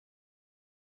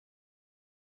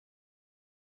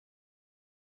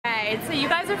Alright, so you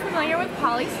guys are familiar with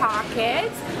Polly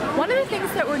Pockets. One of the things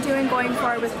that we're doing going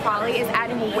forward with Polly is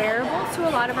adding wearables to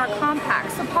a lot of our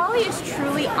compacts. So Polly is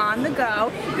truly on the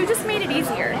go. We just made it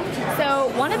easier. So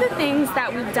one of the things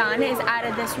that we've done is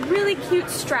added this really cute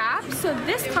strap. So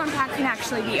this compact can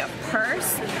actually be a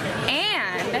purse,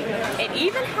 and it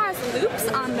even has loops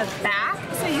on the back,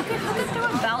 so you can hook it through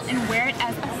a belt and wear it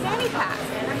as a fanny pack.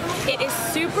 It is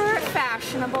super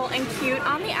fashionable and cute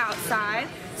on the outside,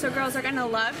 so girls are gonna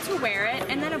love to wear it.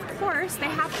 And then of course, they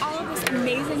have all of this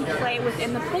amazing play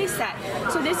within the play set.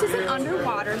 So this is an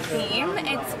underwater theme.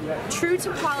 It's true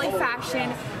to Polly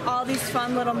fashion. All these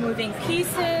fun little moving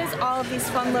pieces, all of these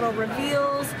fun little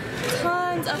reveals,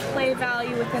 tons of play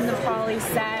value within the Polly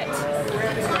set.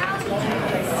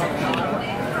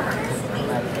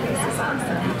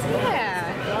 Yeah.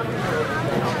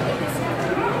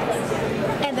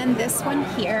 And then this one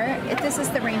here, this is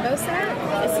the rainbow set?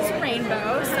 This is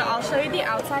rainbow, so I'll show you the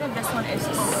outside of this one. Is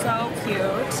so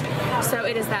cute. So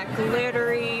it is that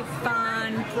glittery,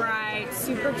 fun, bright,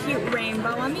 super cute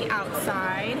rainbow on the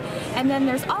outside. And then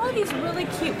there's all of these really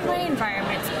cute play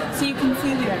environments. So you can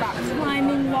see we've got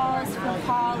climbing walls for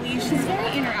Polly. She's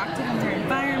very interactive in her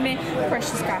environment. Of course,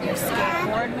 she's got her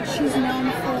skateboard, which she's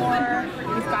known for.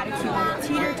 We've got a cute little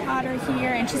teeter-totter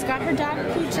here, and she's got her daughter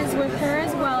Peaches with her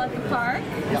as well at the park.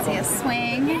 You can see a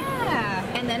swing. Yeah.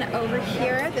 And then over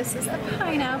here, this is the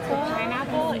pineapple.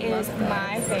 Pineapple is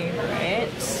my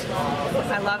favorite.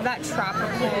 I love that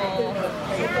tropical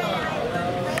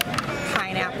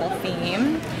pineapple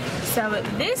theme. So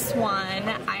this one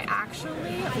I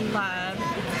actually love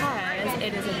because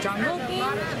it is a jungle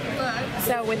theme.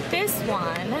 So with this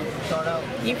one,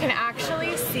 you can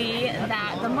actually see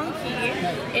that the monkey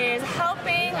is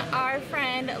helping our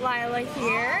friend Lila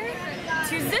here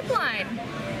to zip line.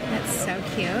 That's so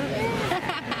cute.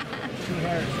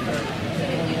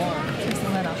 There's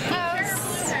a little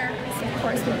house. So of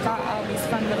course we've got all these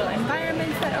fun little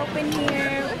environments that open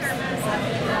here. Really good.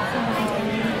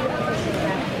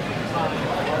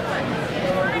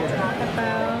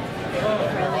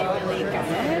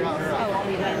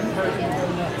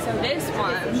 So this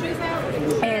one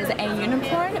is a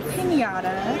unicorn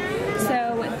pinata. So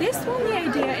this one, the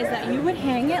idea is that you would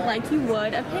hang it like you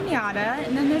would a pinata,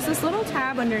 and then there's this little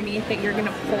tab underneath that you're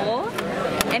gonna pull,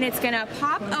 and it's gonna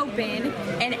pop open,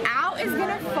 and out is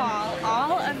gonna fall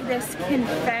all of this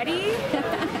confetti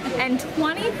and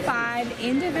 25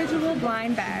 individual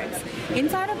blind bags.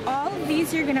 Inside of all of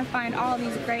these, you're gonna find all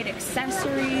these great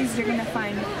accessories. You're gonna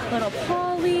find little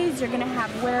polys, you're gonna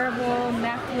have wearable,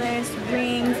 necklace,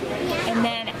 rings, and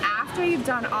then after you've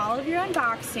done all of your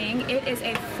unboxing, it is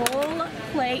a full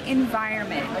play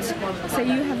environment. So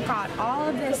you have got all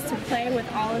of this to play with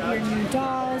all of your new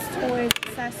dolls, toys,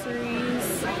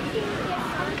 accessories.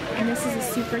 And this is a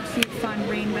super cute, fun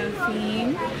rainbow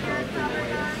theme.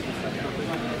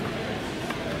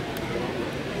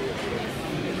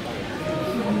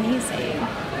 Amazing.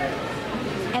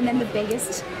 And then the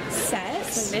biggest set.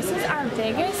 So this is our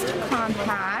biggest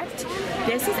compact.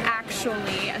 This is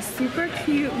actually a super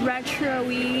cute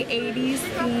retro-y 80s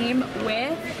theme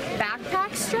with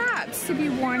backpack straps to be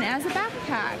worn as a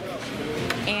backpack.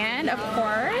 And of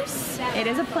course, it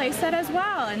is a play set as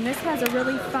well, and this has a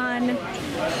really fun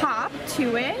pop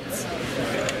to it.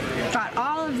 Got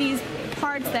all of these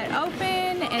parts that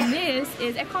open, and this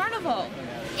is a carnival.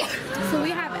 So we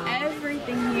have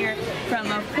everything here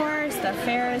from, of course, the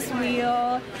Ferris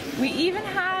wheel. We even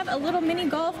have a little mini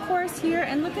golf course here,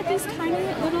 and look at these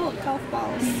tiny little golf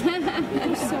balls.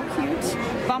 They're so cute.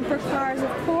 Bumper cars,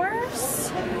 of course.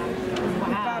 Wow.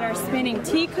 We've got our spinning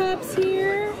teacups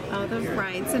here. All the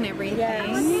rides and everything.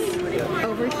 Yes.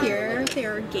 Over here,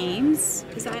 there are games.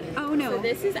 Is that, oh no. So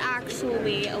this is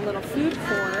actually a little food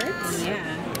court.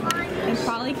 Yeah. And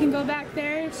Polly can go back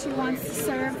there if she wants to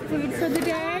serve food for the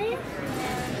day.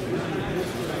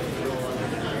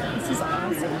 This is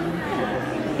awesome.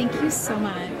 Thank you so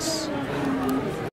much.